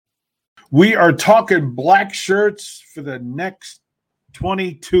We are talking black shirts for the next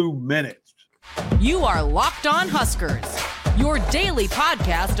 22 minutes. You are Locked On Huskers, your daily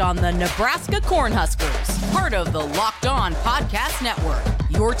podcast on the Nebraska Cornhuskers, part of the Locked On Podcast Network,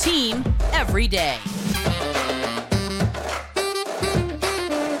 your team every day.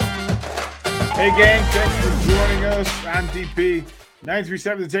 Hey, gang, thanks for joining us. I'm DP,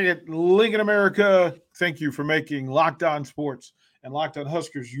 937 The Ticket, Lincoln, America. Thank you for making Locked On Sports and Locked On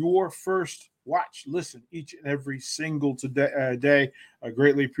Huskers your first watch, listen each and every single day. I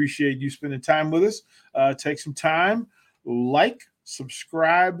greatly appreciate you spending time with us. Take some time, like,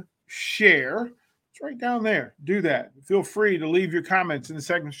 subscribe, share. It's right down there. Do that. Feel free to leave your comments in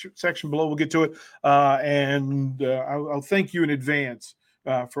the section below. We'll get to it. I'll thank you in advance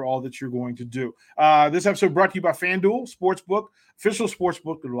for all that you're going to do. This episode brought to you by FanDuel Sportsbook, official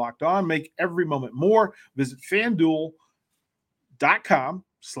sportsbook of Locked On. Make every moment more. Visit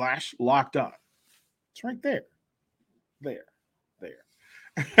FanDuel.com/Locked On. It's right there. There.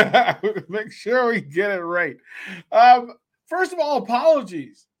 Make sure we get it right. First of all,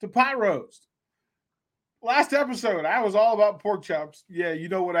 apologies to Pot Roast. Last episode, I was all about pork chops. Yeah, you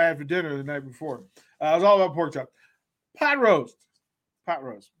know what I had for dinner the night before. I was all about pork chops. Pot Roast,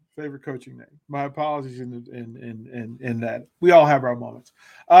 favorite coaching name. My apologies in that. We all have our moments.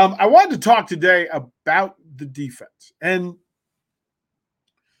 I wanted to talk today about the defense. And,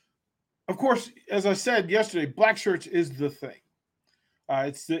 of course, as I said yesterday, black shirts is the thing.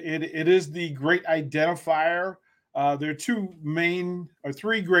 It is the great identifier. There are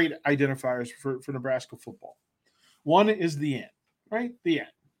three great identifiers for Nebraska football. One is the end, right? The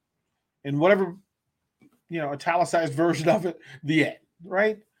end. And whatever, italicized version of it, the end,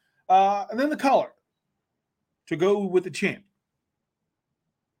 right? And then the color to go with the champ.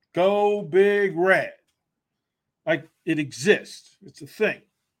 Go big red. Like it exists. It's a thing.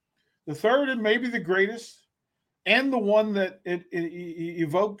 The third, and maybe the greatest, and the one that it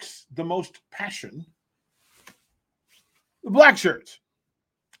evokes the most passion, the black shirts.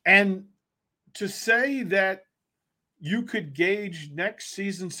 And to say that you could gauge next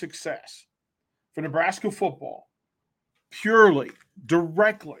season's success for Nebraska football purely,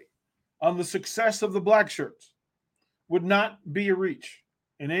 directly on the success of the black shirts would not be a reach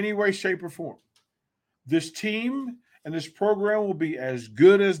in any way, shape, or form. This team and this program will be as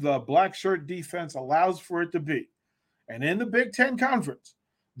good as the black shirt defense allows for it to be. And in the Big Ten Conference,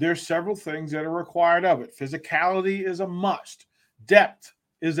 there's several things that are required of it. Physicality is a must. Depth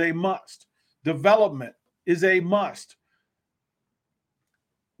is a must. Development is a must.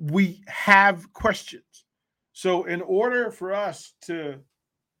 We have questions. So in order for us to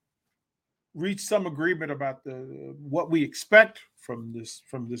reach some agreement about what we expect from this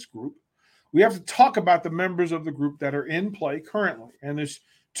group, we have to talk about the members of the group that are in play currently. And there's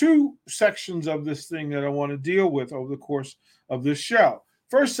two sections of this thing that I want to deal with over the course of this show.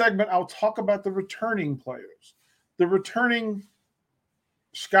 First segment, I'll talk about the returning players, the returning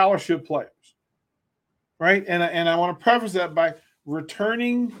scholarship players, right? And I want to preface that by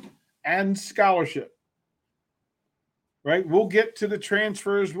returning and scholarship, right? We'll get to the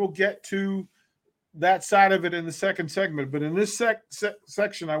transfers. We'll get to that side of it in the second segment. But in this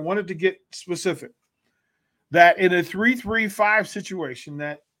section, I wanted to get specific that in a 3-3-5 situation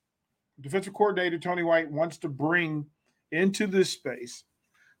that defensive coordinator Tony White wants to bring into this space,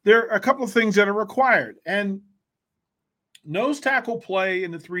 there are a couple of things that are required. And nose tackle play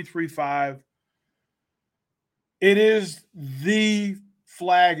in the 3-3-5, it is the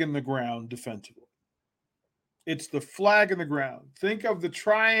flag in the ground defensively. It's the flag in the ground. Think of the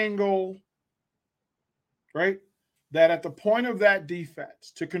triangle, right? That at the point of that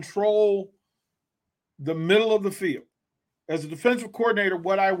defense to control the middle of the field. As a defensive coordinator,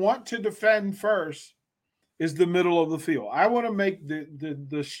 what I want to defend first is the middle of the field. I want to make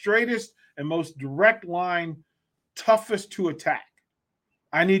the straightest and most direct line toughest to attack.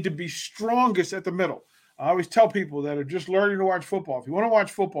 I need to be strongest at the middle. I always tell people that are just learning to watch football, if you want to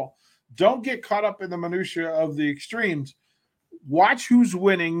watch football, don't get caught up in the minutia of the extremes. Watch who's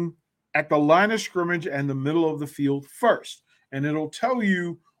winning at the line of scrimmage and the middle of the field first, and it'll tell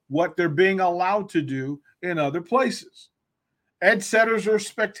you what they're being allowed to do in other places. Edge setters are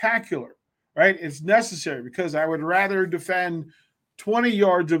spectacular, right? It's necessary because I would rather defend 20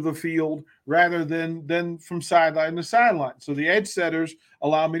 yards of the field rather than from sideline to sideline. So the edge setters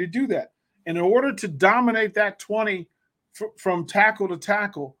allow me to do that. And in order to dominate that 20 from tackle to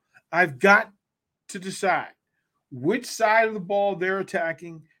tackle, I've got to decide which side of the ball they're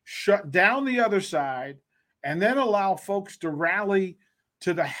attacking, shut down the other side, and then allow folks to rally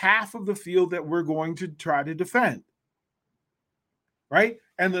to the half of the field that we're going to try to defend. right?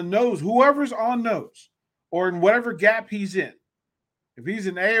 And the nose, whoever's on nose or in whatever gap he's in, if he's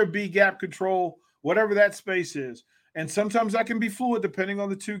in A or B gap control, whatever that space is, and sometimes that can be fluid depending on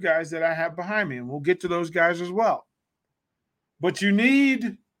the two guys that I have behind me, and we'll get to those guys as well. But you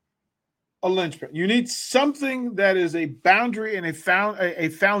need a linchpin. You need something that is a boundary and a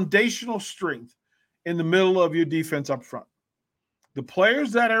foundational strength in the middle of your defense up front. The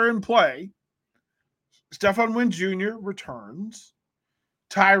players that are in play, Stephon Wynn Jr. returns,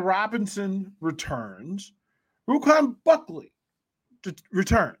 Ty Robinson returns, Ruquan Buckley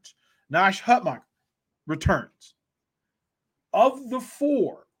returns, Nash Hutmacher returns. Of the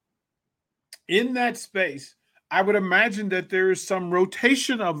four in that space, I would imagine that there is some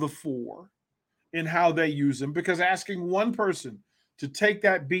rotation of the four in how they use them, because asking one person to take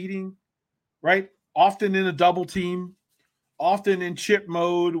that beating, right, often in a double team, often in chip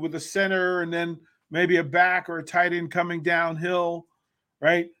mode with a center and then maybe a back or a tight end coming downhill,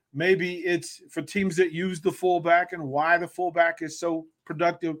 right? Maybe it's for teams that use the fullback, and why the fullback is so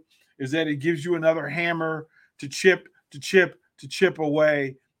productive is that it gives you another hammer to chip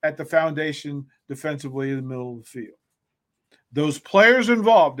away at the foundation defensively in the middle of the field. Those players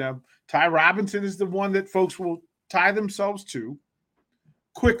involved, now Ty Robinson is the one that folks will tie themselves to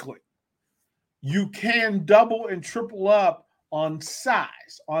quickly. You can double and triple up on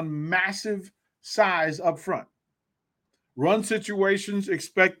size, on massive size up front. Run situations,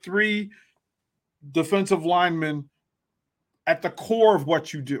 expect 3 defensive linemen at the core of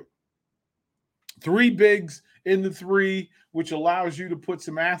what you do. 3 bigs in the 3, which allows you to put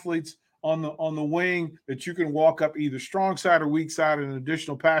some athletes on the wing that you can walk up either strong side or weak side, an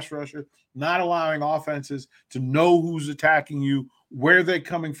additional pass rusher, not allowing offenses to know who's attacking you, where they're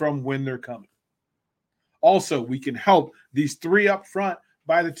coming from, when they're coming. Also, we can help these 3 up front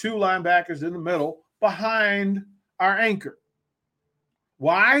by the 2 linebackers in the middle behind our anchor.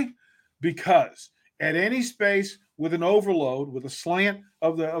 Why? Because at any space with an overload, with a slant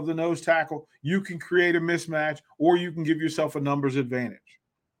of the nose tackle, you can create a mismatch, or you can give yourself a numbers advantage.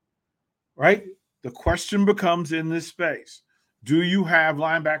 Right? The question becomes, in this space, do you have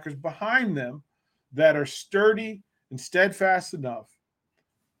linebackers behind them that are sturdy and steadfast enough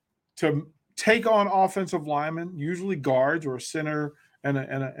to take on offensive linemen, usually guards or a center and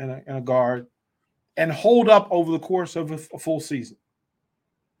a guard, and hold up over the course of a full season?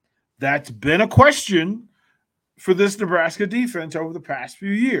 That's been a question for this Nebraska defense over the past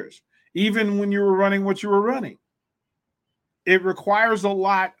few years, even when you were running what you were running. It requires a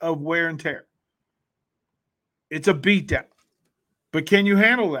lot of wear and tear. It's a beatdown. But can you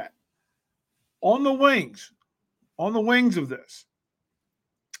handle that? On the wings of this,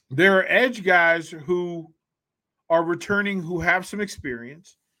 there are edge guys who are returning, who have some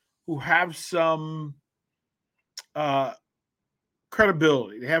experience, who have some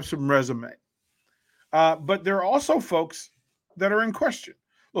credibility. They have some resume. But there are also folks that are in question.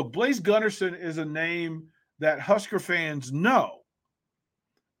 Look, Blaise Gunnerson is a name that Husker fans know,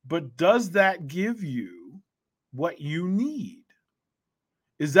 but does that give you what you need?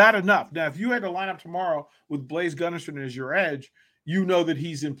 Is that enough? Now, if you had to line up tomorrow with Blaise Gunnerson as your edge, you know that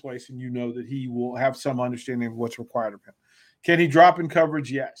he's in place and you know that he will have some understanding of what's required of him. Can he drop in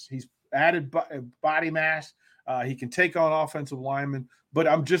coverage? Yes. He's added body mass. He can take on offensive linemen, but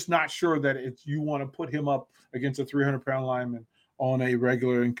I'm just not sure that you want to put him up against a 300-pound lineman on a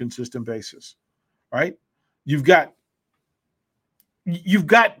regular and consistent basis, right? You've got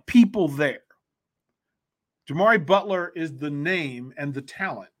people there. Jamari Butler is the name and the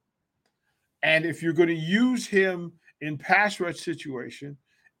talent. And if you're going to use him in pass rush situation,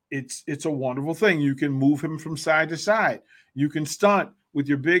 it's a wonderful thing. You can move him from side to side. You can stunt with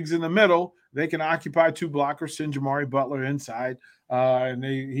your bigs in the middle. They can occupy 2 blockers, send Jamari Butler inside, and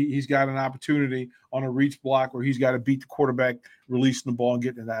he's got an opportunity on a reach block where he's got to beat the quarterback, releasing the ball and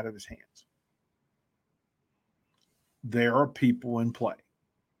getting it out of his hands. There are people in play.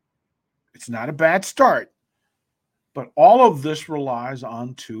 It's not a bad start, but all of this relies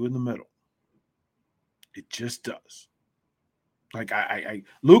on 2 in the middle. It just does. Like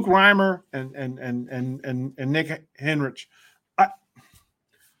Luke Reimer and Nick Henrich,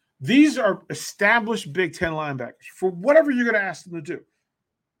 these are established Big Ten linebackers for whatever you're going to ask them to do.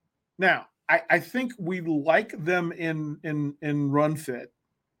 Now, I think we like them in run fit.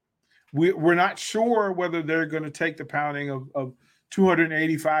 We're not sure whether they're going to take the pounding of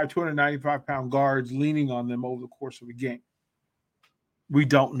 285, 295-pound guards leaning on them over the course of a game. We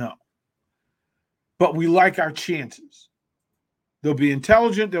don't know. But we like our chances. They'll be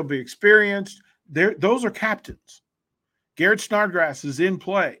intelligent. They'll be experienced. Those are captains. Garrett Snodgrass is in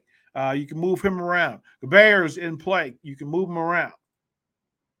play. You can move him around. Gabere's in play. You can move him around.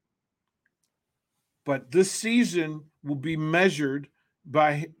 But this season will be measured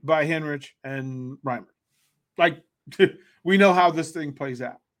by Henrich and Reimer. Like, we know how this thing plays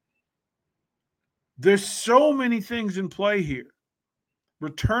out. There's so many things in play here.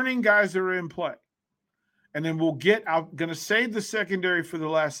 Returning guys that are in play. And then I'm going to save the secondary for the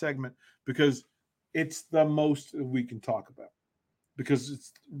last segment because it's the most we can talk about, because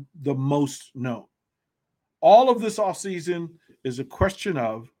it's the most known. All of this offseason is a question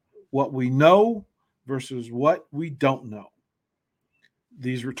of what we know versus what we don't know.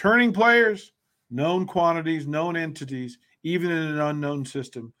 These returning players, known quantities, known entities, even in an unknown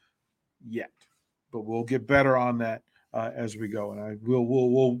system yet. But we'll get better on that as we go. And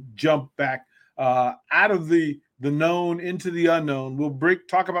we'll jump back out of the known into the unknown. We'll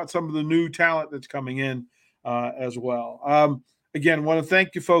talk about some of the new talent that's coming in as well. Again, want to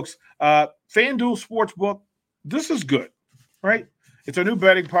thank you folks. FanDuel Sportsbook, this is good, right? It's our new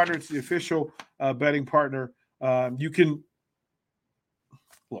betting partner. It's the official betting partner. You can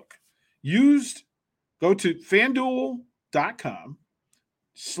go to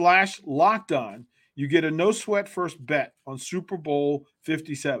FanDuel.com/LockedOn. You get a no sweat first bet on Super Bowl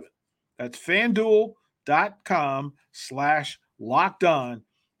 57. That's FanDuel.com/LockedOn,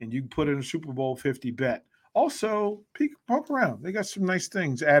 and you can put in a Super Bowl 50 bet. Also, poke around. They got some nice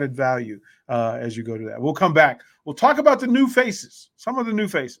things, added value as you go to that. We'll come back. We'll talk about the new faces, some of the new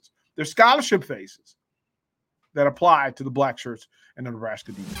faces. They're scholarship faces that apply to the Black Shirts and the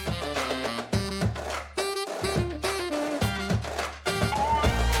Nebraska defense.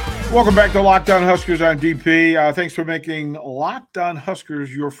 Welcome back to Locked On Huskers. I'm DP. Thanks for making Locked On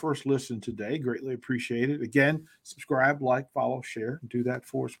Huskers your first listen today. Greatly appreciate it. Again, subscribe, like, follow, share. Do that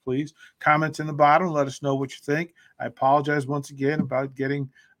for us, please. Comments in the bottom. Let us know what you think. I apologize once again about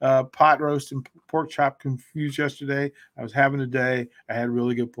getting pot roast and pork chop confused yesterday. I was having a day. I had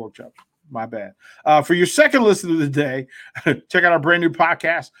really good pork chops. My bad. For your second listen of the day, check out our brand new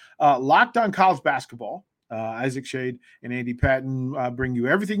podcast, Locked On College Basketball. Isaac Shade and Andy Patton bring you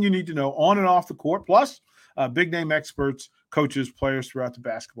everything you need to know on and off the court, plus big-name experts, coaches, players throughout the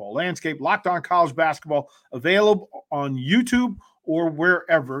basketball landscape. Locked On College Basketball, available on YouTube or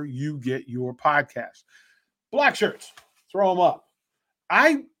wherever you get your podcast. Black Shirts, throw them up.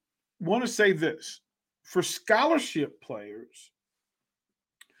 I want to say this. For scholarship players,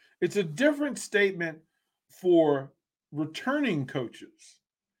 it's a different statement for returning coaches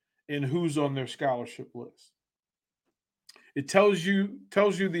in who's on their scholarship list. It tells you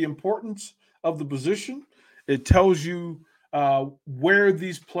the importance of the position. It tells you where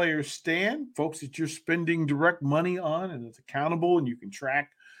these players stand, folks that you're spending direct money on, and it's accountable, and you can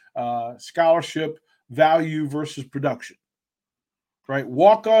track scholarship value versus production. Right?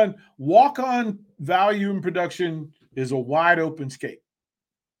 Walk on value and production is a wide open scape.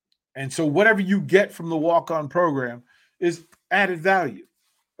 And so whatever you get from the walk-on program is added value.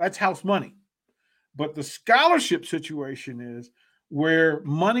 That's house money. But the scholarship situation is where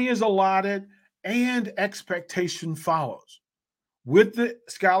money is allotted and expectation follows. With the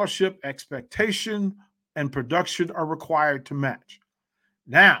scholarship, expectation and production are required to match.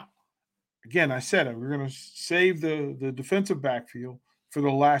 Now, again, I said it, we're going to save the defensive backfield for the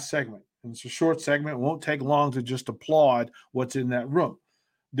last segment. And it's a short segment. It won't take long to just applaud what's in that room.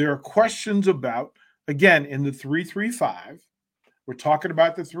 There are questions about, again, in the 3-3-5, we're talking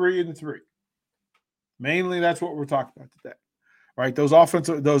about the 3 and the 3. Mainly, that's what we're talking about today, right?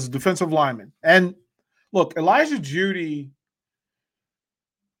 Those defensive linemen. And look, Elijah Judy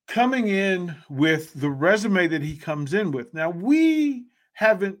coming in with the resume that he comes in with. Now, we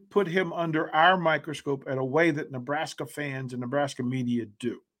haven't put him under our microscope in a way that Nebraska fans and Nebraska media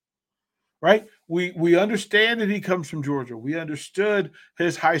do, right? We understand that he comes from Georgia. We understood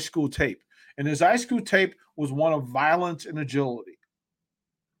his high school tape. And his high school tape was one of violence and agility,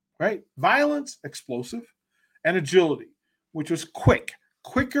 right? Violence, explosive, and agility, which was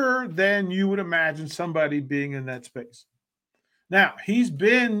quicker than you would imagine somebody being in that space. Now, he's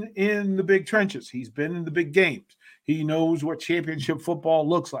been in the big trenches. He's been in the big games. He knows what championship football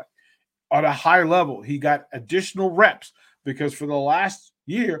looks like. At a high level, he got additional reps because for the last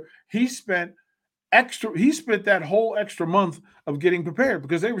year, he spent that whole extra month of getting prepared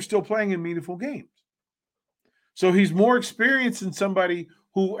because they were still playing in meaningful games. So he's more experienced than somebody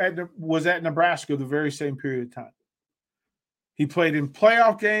who was at Nebraska the very same period of time. He played in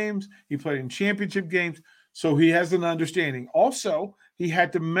playoff games. He played in championship games. So he has an understanding. Also, he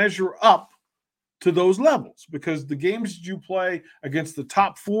had to measure up to those levels because the games that you play against the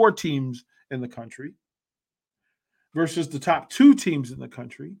top 4 teams in the country versus the top 2 teams in the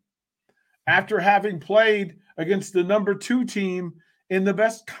country, after having played against the number 2 team in the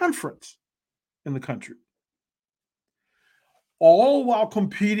best conference in the country, all while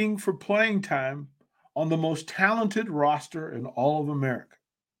competing for playing time on the most talented roster in all of America.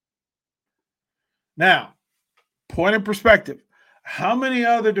 Now, point of perspective, how many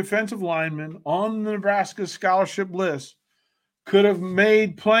other defensive linemen on the Nebraska scholarship list could have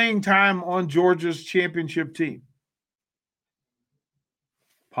made playing time on Georgia's championship team?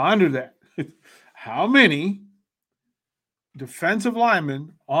 Ponder that. How many defensive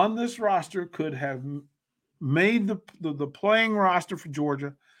linemen on this roster could have made the playing roster for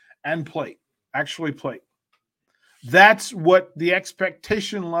Georgia and actually played? That's what the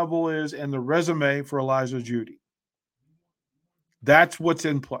expectation level is and the resume for Elijah Jeudy. That's what's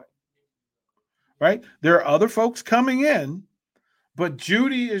in play, right? There are other folks coming in, but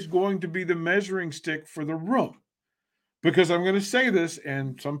Jeudy is going to be the measuring stick for the room. Because I'm going to say this,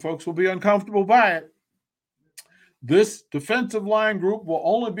 and some folks will be uncomfortable by it. This defensive line group will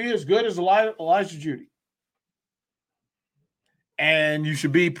only be as good as Elijah Jeudy. And you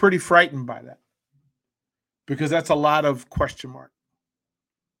should be pretty frightened by that, because that's a lot of question mark.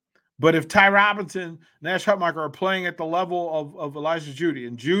 But if Ty Robinson, Nash Hutmacher are playing at the level of Elijah Jeudy,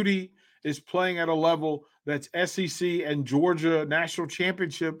 and Jeudy is playing at a level that's SEC and Georgia national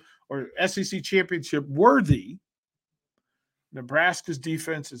championship or SEC championship worthy, Nebraska's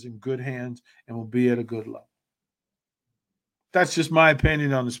defense is in good hands and will be at a good level. That's just my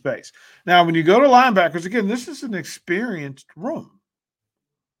opinion on the space. Now, when you go to linebackers, again, this is an experienced room.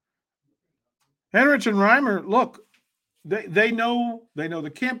 Henrich and Reimer, look, they know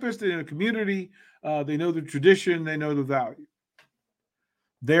the campus, they know the community, they know the tradition, they know the value.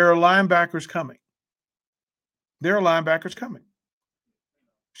 There are linebackers coming.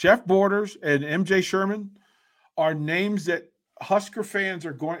 Chef Borders and MJ Sherman are names that Husker fans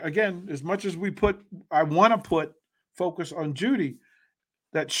are going, again, as much as I want to put focus on Jeudy,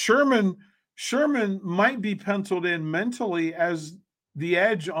 that Sherman might be penciled in mentally as the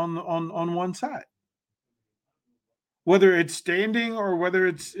edge on one side. Whether it's standing or whether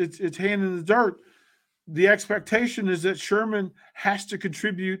it's hand in the dirt, the expectation is that Sherman has to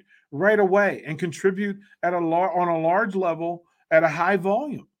contribute right away and contribute on a large level at a high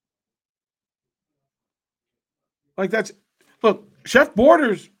volume. Like that's look, Chief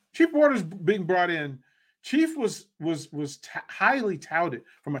Borders being brought in. Chief was highly touted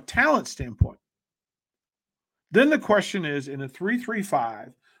from a talent standpoint. Then the question is, in a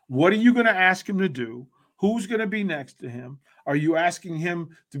 3-3-5, what are you going to ask him to do? Who's going to be next to him? Are you asking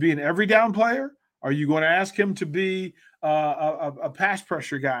him to be an every down player? Are you going to ask him to be a pass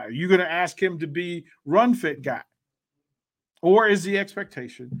pressure guy? Are you going to ask him to be run fit guy? Or is the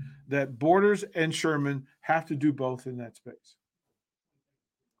expectation that Borders and Sherman have to do both in that space?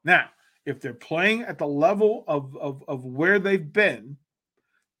 Now, if they're playing at the level of where they've been,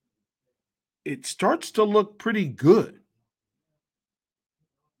 it starts to look pretty good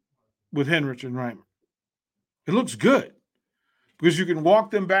with Henrich and Reimer. It looks good because you can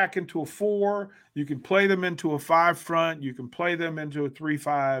walk them back into a 4, you can play them into a 5 front, you can play them into a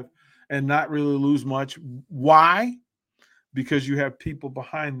 3-5 and not really lose much. Why? Because you have people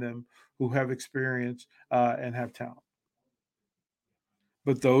behind them who have experience and have talent.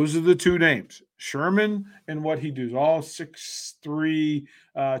 But those are the two names, Sherman and what he does, all 6'3",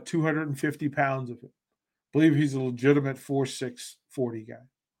 250 pounds of it. I believe he's a legitimate 4'6", 40 guy,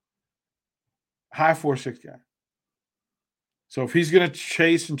 high 4'6" guy. So if he's going to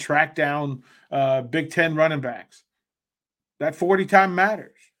chase and track down Big Ten running backs, that 40 time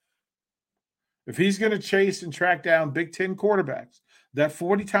matters. If he's going to chase and track down Big Ten quarterbacks, that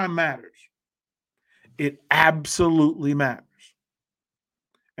 40 time matters. It absolutely matters.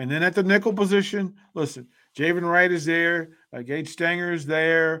 And then at the nickel position, listen, Javen Wright is there, Gage Stanger is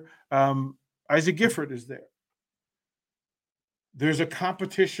there, Isaac Gifford is there. There's a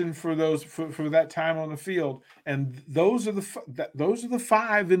competition for those for that time on the field, and those are the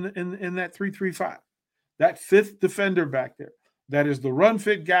 5 in that 3-3-5. That fifth defender back there, that is the run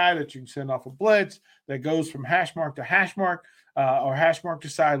fit guy that you can send off a blitz that goes from hash mark to hash mark or hash mark to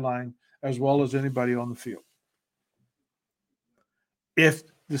sideline, as well as anybody on the field. If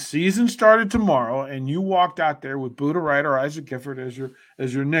the season started tomorrow and you walked out there with Buda Wright or Isaac Gifford as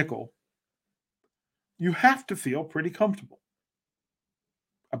your nickel, you have to feel pretty comfortable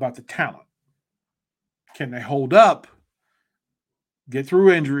about the talent. Can they hold up, get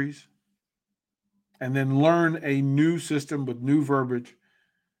through injuries, and then learn a new system with new verbiage?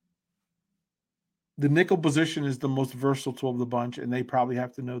 The nickel position is the most versatile of the bunch, and they probably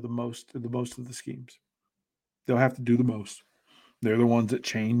have to know the most of the schemes. They'll have to do the most. They're the ones that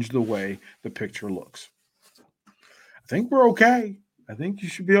change the way the picture looks. I think we're okay. I think you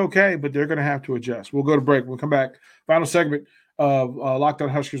should be okay, but they're going to have to adjust. We'll go to break. We'll come back. Final segment of Locked On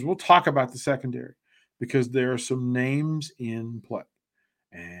Huskers. We'll talk about the secondary because there are some names in play.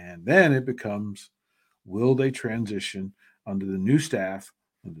 And then it becomes, will they transition under the new staff,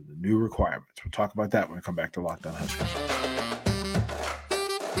 under the new requirements? We'll talk about that when we come back to Locked On Huskers.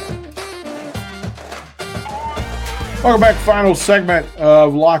 Welcome back. Final segment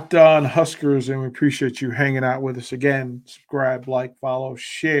of Locked On Huskers, and we appreciate you hanging out with us again. Subscribe, like, follow,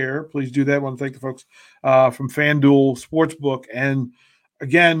 share. Please do that. I want to thank the folks from FanDuel Sportsbook. And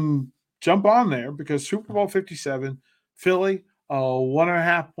again, jump on there because Super Bowl 57, Philly,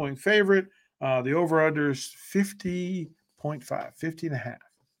 1.5 point favorite. The over-under is 50.5, 50.5.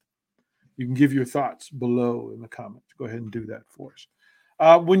 You can give your thoughts below in the comments. Go ahead and do that for us.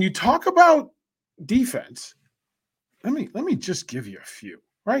 When you talk about defense, let me just give you a few,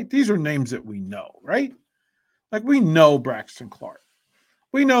 right? These are names that we know, right? Like we know Braxton Clark.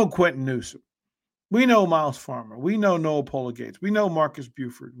 We know Quentin Newsom. We know Miles Farmer. We know Noah Pola-Gates. We know Marcus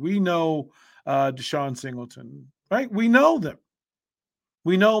Buford. We know Deshaun Singleton, right? We know them.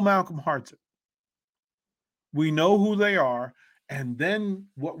 We know Malcolm Hartson. We know who they are. And then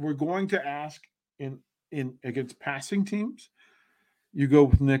what we're going to ask in against passing teams, you go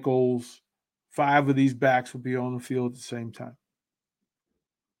with Nichols. 5 of these backs will be on the field at the same time.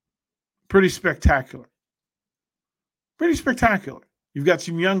 Pretty spectacular. Pretty spectacular. You've got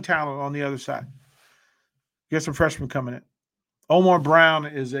some young talent on the other side. You got some freshmen coming in. Omar Brown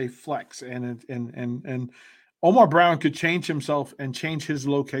is a flex, and Omar Brown could change himself and change his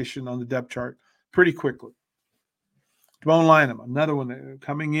location on the depth chart pretty quickly. Damone Lynham, another one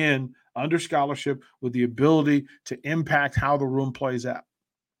coming in under scholarship with the ability to impact how the room plays out.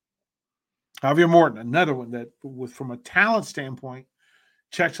 Javier Morton, another one that, from a talent standpoint,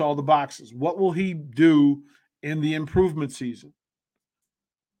 checks all the boxes. What will he do in the improvement season?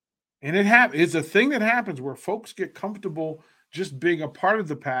 And it's a thing that happens where folks get comfortable just being a part of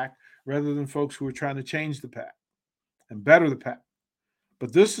the pack rather than folks who are trying to change the pack and better the pack.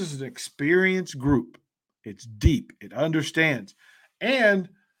 But this is an experienced group. It's deep. It understands. And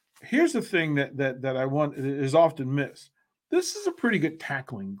here's the thing that I want is often missed. This is a pretty good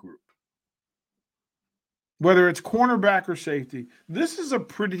tackling group. Whether it's cornerback or safety, this is a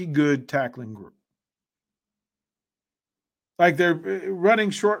pretty good tackling group. Like they're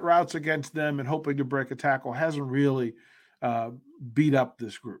running short routes against them and hoping to break a tackle hasn't really beat up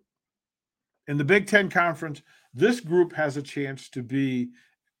this group. In the Big Ten Conference, this group has a chance to be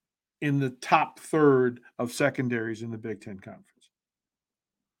in the top third of secondaries in the Big Ten Conference.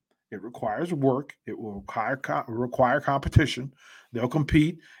 It requires work. It will require competition. They'll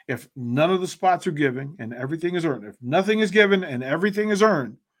compete. If none of the spots are given and everything is earned, if nothing is given and everything is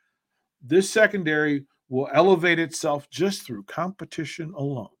earned, this secondary will elevate itself just through competition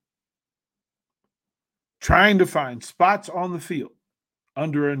alone. Trying to find spots on the field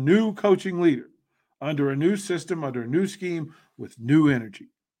under a new coaching leader, under a new system, under a new scheme with new energy.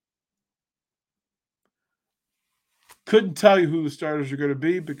 Couldn't tell you who the starters are going to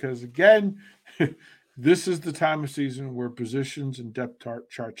be because, again, this is the time of season where positions and depth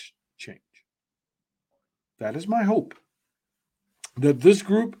charts change. That is my hope, that this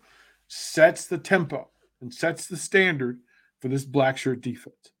group sets the tempo and sets the standard for this black shirt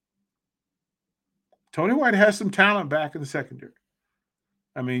defense. Tony White has some talent back in the secondary.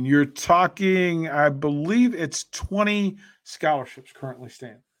 I mean, you're talking, I believe it's 20 scholarships currently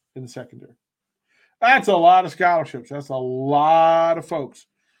stand in the secondary. That's a lot of scholarships. That's a lot of folks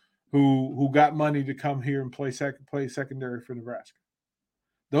who got money to come here and play secondary for Nebraska.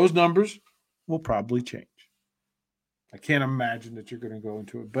 Those numbers will probably change. I can't imagine that you're going to go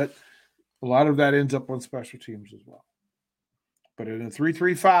into it, but a lot of that ends up on special teams as well. But in a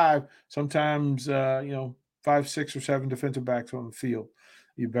 3-3-5, sometimes 5, 6, or 7 defensive backs on the field,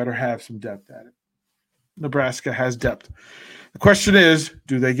 you better have some depth at it. Nebraska has depth. The question is,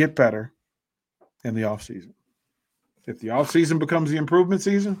 do they get better in the offseason? If the offseason becomes the improvement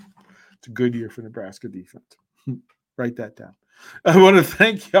season, it's a good year for Nebraska defense. Write that down. I want to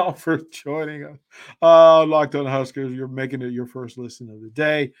thank y'all for joining us. Locked On Huskers, you're making it your first listen of the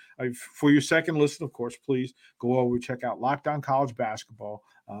day. For your second listen, of course, please go over and check out Locked On College Basketball.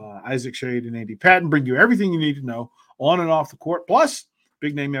 Isaac Shade and Andy Patton bring you everything you need to know on and off the court, plus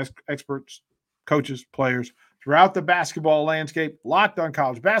big-name experts, coaches, players throughout the basketball landscape. Locked On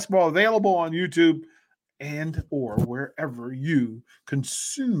College Basketball, available on YouTube and or wherever you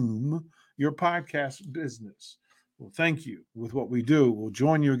consume your podcast business. Well, thank you with what we do. We'll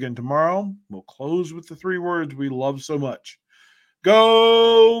join you again tomorrow. We'll close with the 3 words we love so much.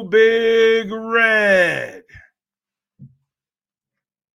 Go Big Red.